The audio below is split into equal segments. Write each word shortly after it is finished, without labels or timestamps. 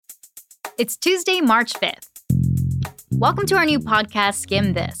It's Tuesday, March 5th. Welcome to our new podcast,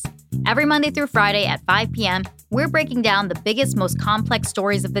 Skim This. Every Monday through Friday at 5 p.m., we're breaking down the biggest, most complex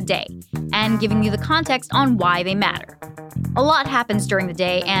stories of the day and giving you the context on why they matter. A lot happens during the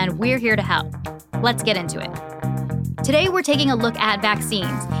day, and we're here to help. Let's get into it. Today, we're taking a look at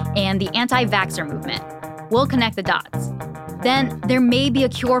vaccines and the anti-vaxxer movement. We'll connect the dots. Then, there may be a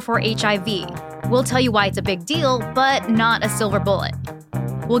cure for HIV. We'll tell you why it's a big deal, but not a silver bullet.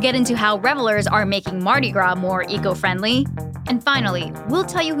 We'll get into how revelers are making Mardi Gras more eco-friendly. And finally, we'll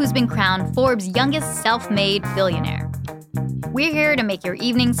tell you who's been crowned Forbes' youngest self-made billionaire. We're here to make your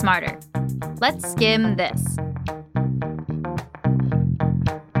evening smarter. Let's skim this.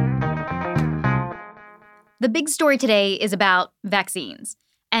 The big story today is about vaccines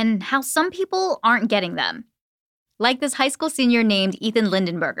and how some people aren't getting them. Like this high school senior named Ethan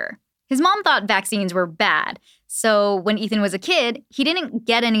Lindenberger. His mom thought vaccines were bad, so when Ethan was a kid, he didn't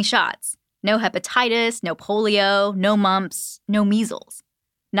get any shots. No hepatitis, no polio, no mumps, no measles.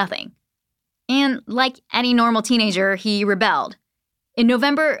 Nothing. And like any normal teenager, he rebelled. In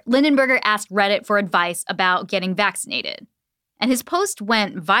November, Lindenberger asked Reddit for advice about getting vaccinated. And his post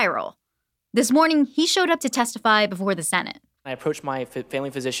went viral. This morning, he showed up to testify before the Senate. I approached my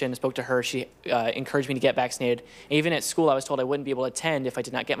family physician, spoke to her. She encouraged me to get vaccinated. And even at school, I was told I wouldn't be able to attend if I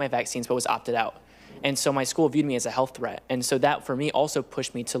did not get my vaccines, but was opted out. And so my school viewed me as a health threat. And so that, for me, also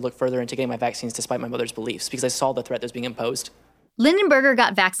pushed me to look further into getting my vaccines despite my mother's beliefs, because I saw the threat that was being imposed. Lindenberger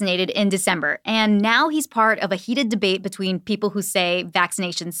got vaccinated in December, and now he's part of a heated debate between people who say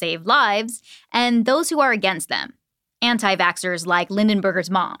vaccinations save lives and those who are against them, anti-vaxxers like Lindenberger's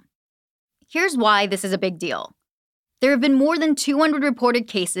mom. Here's why this is a big deal. There have been more than 200 reported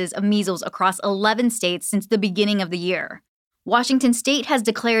cases of measles across 11 states since the beginning of the year. Washington state has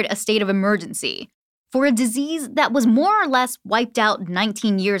declared a state of emergency for a disease that was more or less wiped out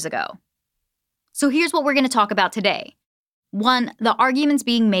 19 years ago. So here's what we're going to talk about today. 1, the arguments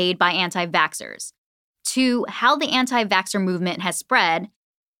being made by anti-vaxxers. 2, how the anti-vaxxer movement has spread.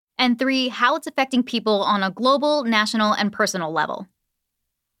 And 3, how it's affecting people on a global, national, and personal level.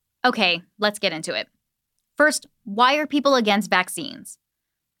 Okay, let's get into it. First, why are people against vaccines?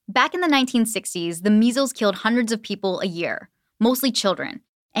 Back in the 1960s, the measles killed hundreds of people a year, mostly children,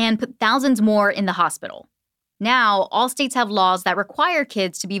 and put thousands more in the hospital. Now, all states have laws that require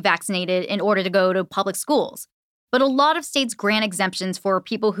kids to be vaccinated in order to go to public schools. But a lot of states grant exemptions for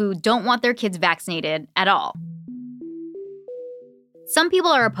people who don't want their kids vaccinated at all. Some people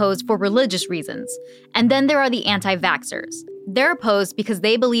are opposed for religious reasons, and then there are the anti-vaxxers. They're opposed because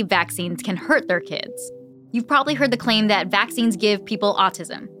they believe vaccines can hurt their kids. You've probably heard the claim that vaccines give people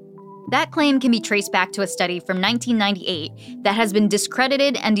autism. That claim can be traced back to a study from 1998 that has been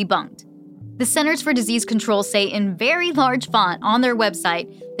discredited and debunked. The Centers for Disease Control say in very large font on their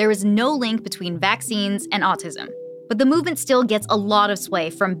website there is no link between vaccines and autism. But the movement still gets a lot of sway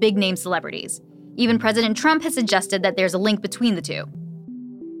from big-name celebrities. Even President Trump has suggested that there's a link between the two.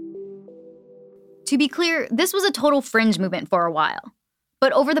 To be clear, this was a total fringe movement for a while.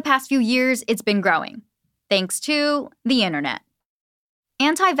 But over the past few years, it's been growing. Thanks to the internet.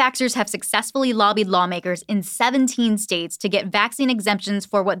 Anti-vaxxers have successfully lobbied lawmakers in 17 states to get vaccine exemptions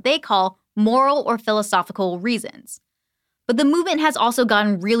for what they call moral or philosophical reasons. But the movement has also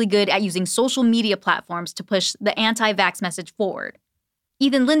gotten really good at using social media platforms to push the anti-vax message forward.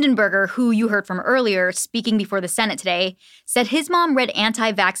 Ethan Lindenberger, who you heard from earlier speaking before the Senate today, said his mom read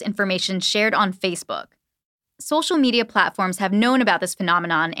anti-vax information shared on Facebook. Social media platforms have known about this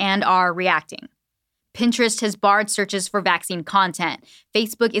phenomenon and are reacting. Pinterest has barred searches for vaccine content.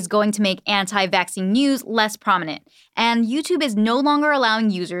 Facebook is going to make anti-vaccine news less prominent. And YouTube is no longer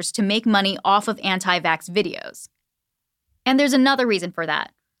allowing users to make money off of anti-vax videos. And there's another reason for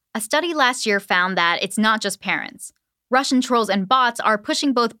that. A study last year found that it's not just parents. Russian trolls and bots are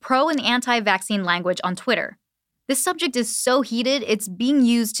pushing both pro and anti-vaccine language on Twitter. This subject is so heated, it's being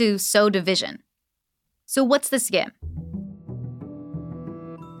used to sow division. So what's the skim?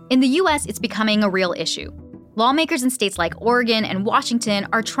 In the US, it's becoming a real issue. Lawmakers in states like Oregon and Washington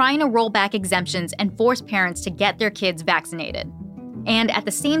are trying to roll back exemptions and force parents to get their kids vaccinated. And at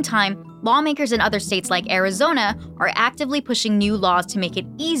the same time, lawmakers in other states like Arizona are actively pushing new laws to make it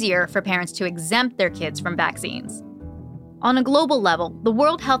easier for parents to exempt their kids from vaccines. On a global level, the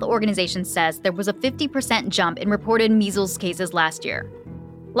World Health Organization says there was a 50% jump in reported measles cases last year.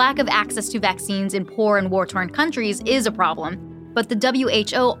 Lack of access to vaccines in poor and war-torn countries is a problem, but the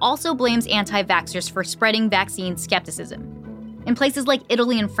WHO also blames anti-vaxxers for spreading vaccine skepticism. In places like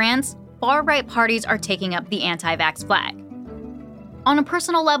Italy and France, far-right parties are taking up the anti-vax flag. On a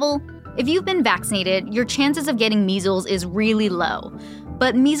personal level, if you've been vaccinated, your chances of getting measles is really low.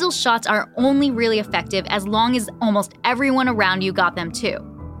 But measles shots are only really effective as long as almost everyone around you got them too.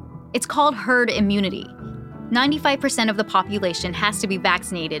 It's called herd immunity. 95% of the population has to be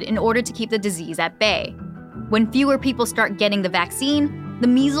vaccinated in order to keep the disease at bay. When fewer people start getting the vaccine, the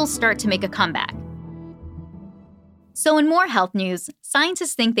measles start to make a comeback. So in more health news,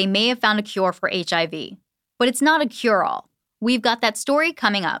 scientists think they may have found a cure for HIV. But it's not a cure-all. We've got that story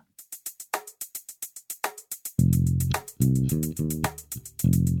coming up.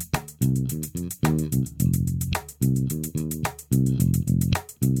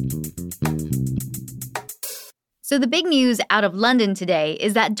 So the big news out of London today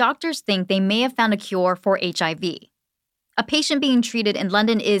is that doctors think they may have found a cure for HIV. A patient being treated in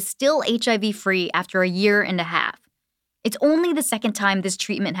London is still HIV-free after a year and a half. It's only the second time this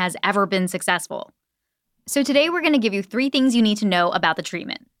treatment has ever been successful. So today we're going to give you 3 things you need to know about the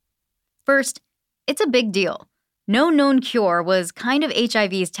treatment. First, it's a big deal. No known cure was kind of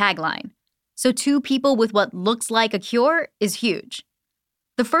HIV's tagline. So 2 people with what looks like a cure is huge.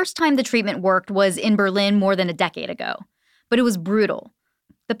 The first time the treatment worked was in Berlin more than a decade ago, but it was brutal.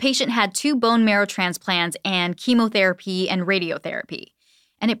 The patient had 2 bone marrow transplants and chemotherapy and radiotherapy,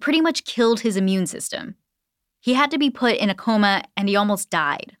 and it pretty much killed his immune system. He had to be put in a coma and he almost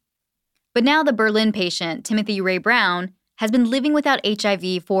died. But now the Berlin patient, Timothy Ray Brown, has been living without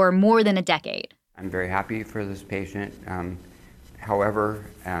HIV for more than a decade. I'm very happy for this patient. However,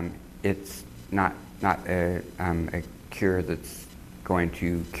 it's not a cure that's going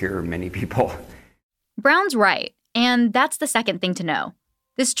to cure many people. Brown's right, and that's the second thing to know.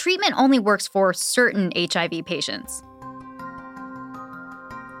 This treatment only works for certain HIV patients.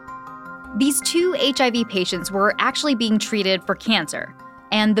 These 2 HIV patients were actually being treated for cancer,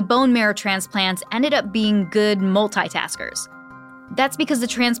 and the bone marrow transplants ended up being good multitaskers. That's because the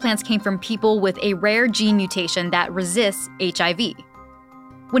transplants came from people with a rare gene mutation that resists HIV.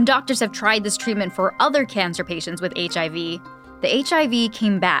 When doctors have tried this treatment for other cancer patients with HIV, the HIV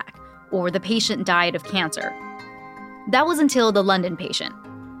came back, or the patient died of cancer. That was until the London patient.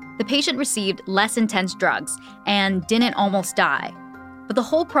 The patient received less intense drugs and didn't almost die, but the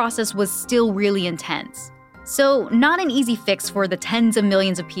whole process was still really intense. So, not an easy fix for the tens of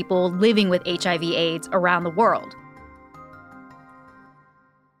millions of people living with HIV/AIDS around the world.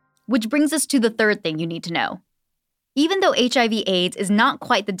 Which brings us to the third thing you need to know. Even though HIV/AIDS is not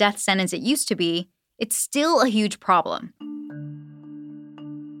quite the death sentence it used to be, it's still a huge problem.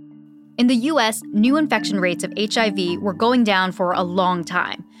 In the US, new infection rates of HIV were going down for a long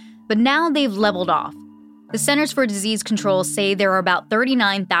time, but now they've leveled off. The Centers for Disease Control say there are about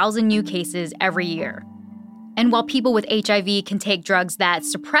 39,000 new cases every year. And while people with HIV can take drugs that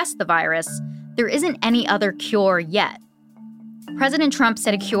suppress the virus, there isn't any other cure yet. President Trump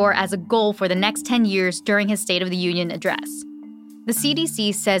set a cure as a goal for the next 10 years during his State of the Union address. The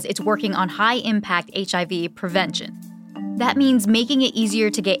CDC says it's working on high-impact HIV prevention. That means making it easier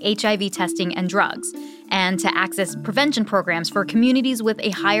to get HIV testing and drugs, and to access prevention programs for communities with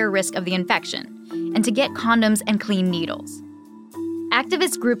a higher risk of the infection, and to get condoms and clean needles.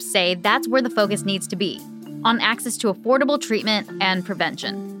 Activist groups say that's where the focus needs to be, on access to affordable treatment and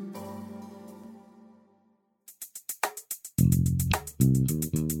prevention.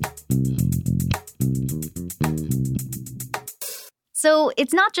 So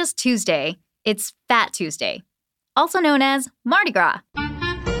it's not just Tuesday, it's Fat Tuesday, also known as Mardi Gras.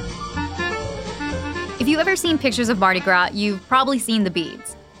 If you've ever seen pictures of Mardi Gras, you've probably seen the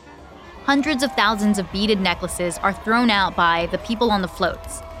beads. Hundreds of thousands of beaded necklaces are thrown out by the people on the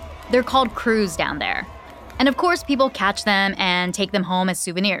floats. They're called crews down there. And of course, people catch them and take them home as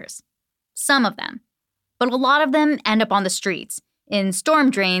souvenirs. Some of them. But a lot of them end up on the streets, in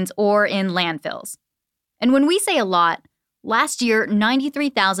storm drains, or in landfills. And when we say a lot, last year,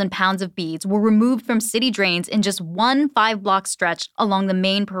 93,000 pounds of beads were removed from city drains in just one 5-block stretch along the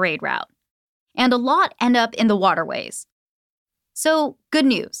main parade route. And a lot end up in the waterways. So, good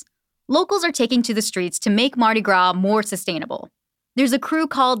news. Locals are taking to the streets to make Mardi Gras more sustainable. There's a crew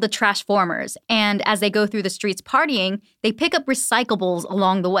called the Trashformers, and as they go through the streets partying, they pick up recyclables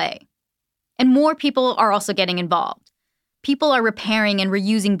along the way. And more people are also getting involved. People are repairing and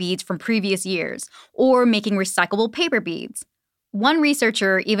reusing beads from previous years, or making recyclable paper beads. One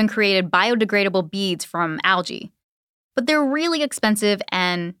researcher even created biodegradable beads from algae. But they're really expensive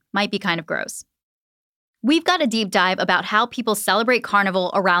and might be kind of gross. We've got a deep dive about how people celebrate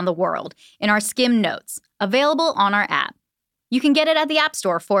Carnival around the world in our Skim Notes, available on our app. You can get it at the App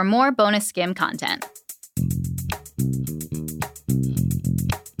Store for more bonus Skim content.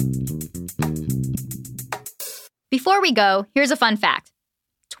 Before we go, here's a fun fact.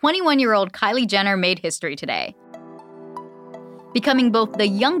 21-year-old Kylie Jenner made history today. becoming both the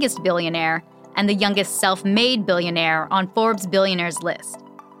youngest billionaire and the youngest self-made billionaire on Forbes' billionaires list.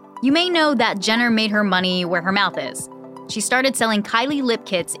 You may know that Jenner made her money where her mouth is. She started selling Kylie lip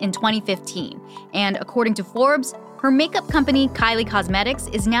kits in 2015, and according to Forbes, her makeup company Kylie Cosmetics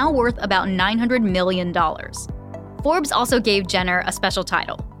is now worth about $900 million. Forbes also gave Jenner a special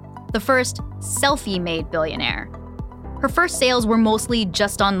title, the first selfie-made billionaire. Her first sales were mostly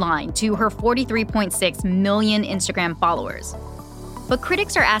just online to her 43.6 million Instagram followers. But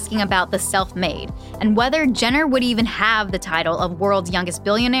critics are asking about the self-made and whether Jenner would even have the title of world's youngest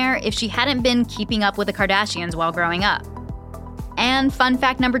billionaire if she hadn't been keeping up with the Kardashians while growing up. And fun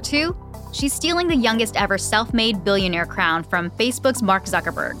fact number 2, she's stealing the youngest ever self-made billionaire crown from Facebook's Mark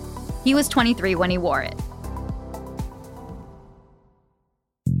Zuckerberg. He was 23 when he wore it.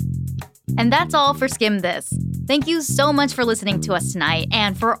 And that's all for Skim This. Thank you so much for listening to us tonight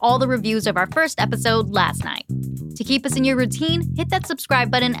and for all the reviews of our first episode last night. To keep us in your routine, hit that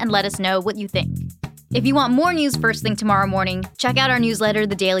subscribe button and let us know what you think. If you want more news first thing tomorrow morning, check out our newsletter,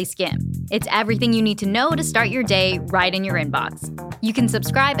 The Daily Skim. It's everything you need to know to start your day right in your inbox. You can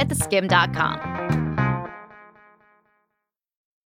subscribe at theskim.com.